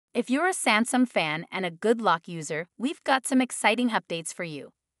If you're a Samsung fan and a good lock user, we've got some exciting updates for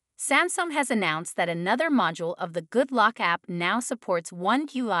you. Samsung has announced that another module of the Good Lock app now supports One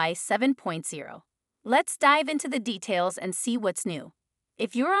UI 7.0. Let's dive into the details and see what's new.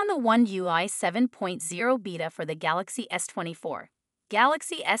 If you're on the One UI 7.0 beta for the Galaxy S24,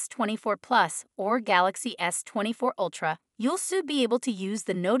 Galaxy S24 Plus, or Galaxy S24 Ultra, you'll soon be able to use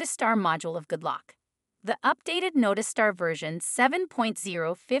the NotiStar module of Good Lock. The updated NotiStar version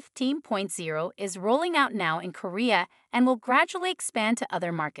 7.0 is rolling out now in Korea and will gradually expand to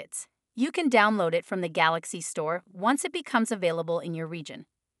other markets. You can download it from the Galaxy Store once it becomes available in your region.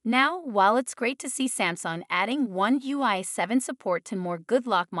 Now, while it's great to see Samsung adding One UI 7 support to more Good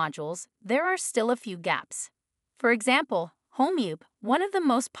Lock modules, there are still a few gaps. For example, HomeUp, one of the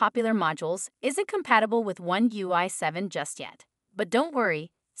most popular modules, isn't compatible with One UI 7 just yet. But don't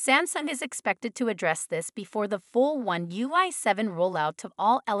worry, Samsung is expected to address this before the full One UI 7 rollout to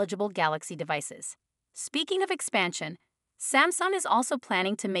all eligible Galaxy devices. Speaking of expansion, Samsung is also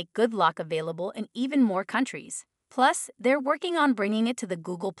planning to make Good Lock available in even more countries. Plus, they're working on bringing it to the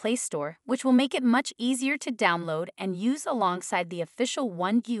Google Play Store, which will make it much easier to download and use alongside the official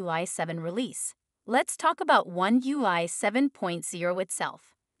One UI 7 release. Let's talk about One UI 7.0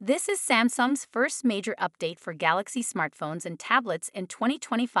 itself. This is Samsung's first major update for Galaxy smartphones and tablets in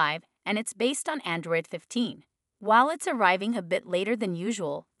 2025, and it's based on Android 15. While it's arriving a bit later than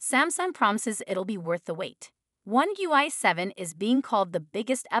usual, Samsung promises it'll be worth the wait. One UI 7 is being called the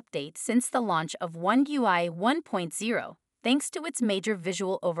biggest update since the launch of One UI 1.0, thanks to its major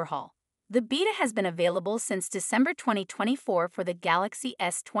visual overhaul. The beta has been available since December 2024 for the Galaxy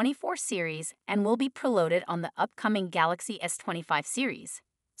S24 series and will be preloaded on the upcoming Galaxy S25 series.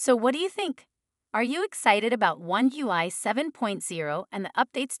 So what do you think? Are you excited about One UI 7.0 and the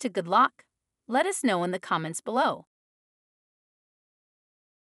updates to Good Lock? Let us know in the comments below.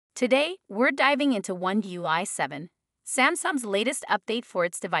 Today, we're diving into One UI 7, Samsung's latest update for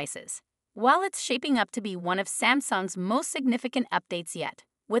its devices. While it's shaping up to be one of Samsung's most significant updates yet,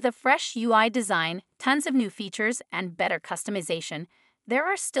 with a fresh UI design, tons of new features, and better customization, there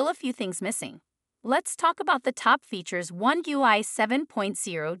are still a few things missing. Let's talk about the top features One UI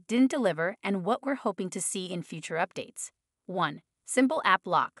 7.0 didn't deliver and what we're hoping to see in future updates. 1. Simple App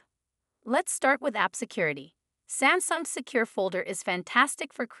Lock. Let's start with app security. Samsung's Secure folder is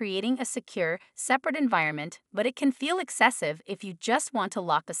fantastic for creating a secure, separate environment, but it can feel excessive if you just want to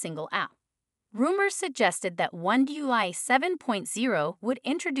lock a single app. Rumors suggested that One UI 7.0 would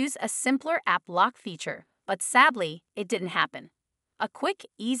introduce a simpler app lock feature, but sadly, it didn't happen. A quick,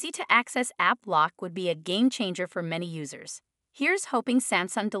 easy-to-access app lock would be a game-changer for many users. Here's hoping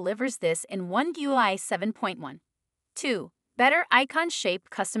Samsung delivers this in One UI 7.1. 2. Better icon shape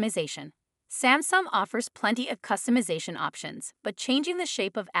customization. Samsung offers plenty of customization options, but changing the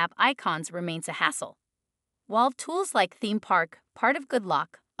shape of app icons remains a hassle. While tools like Theme Park, part of Good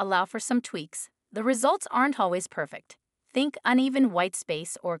Lock, allow for some tweaks, the results aren't always perfect. Think uneven white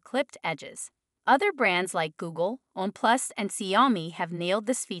space or clipped edges. Other brands like Google, OnePlus, and Xiaomi have nailed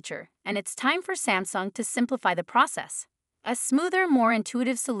this feature, and it's time for Samsung to simplify the process. A smoother, more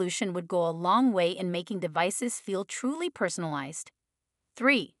intuitive solution would go a long way in making devices feel truly personalized.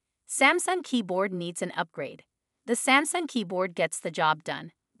 3. Samsung keyboard needs an upgrade. The Samsung keyboard gets the job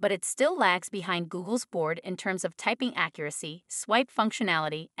done, but it still lags behind Google's board in terms of typing accuracy, swipe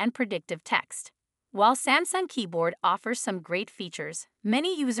functionality, and predictive text. While Samsung keyboard offers some great features,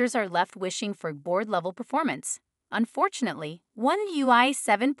 many users are left wishing for board-level performance. Unfortunately, One UI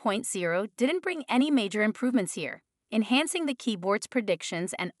 7.0 didn't bring any major improvements here. Enhancing the keyboard's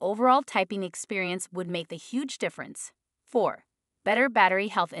predictions and overall typing experience would make the huge difference. 4. Better battery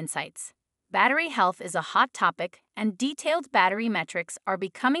health insights. Battery health is a hot topic, and detailed battery metrics are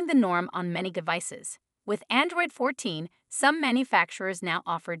becoming the norm on many devices. With Android 14, some manufacturers now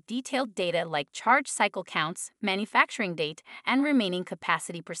offer detailed data like charge cycle counts, manufacturing date, and remaining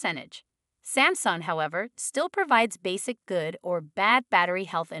capacity percentage. Samsung, however, still provides basic good or bad battery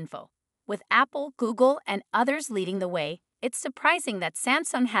health info. With Apple, Google, and others leading the way, it's surprising that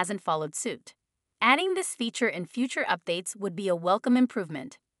Samsung hasn't followed suit. Adding this feature in future updates would be a welcome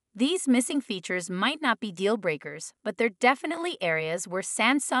improvement. These missing features might not be deal breakers, but they're definitely areas where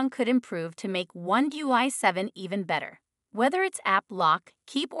Samsung could improve to make One UI 7 even better. Whether it's app lock,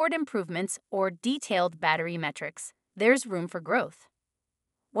 keyboard improvements, or detailed battery metrics, there's room for growth.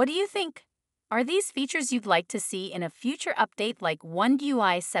 What do you think? Are these features you'd like to see in a future update like One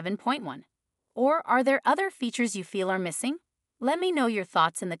UI 7.1? Or are there other features you feel are missing? Let me know your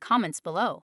thoughts in the comments below.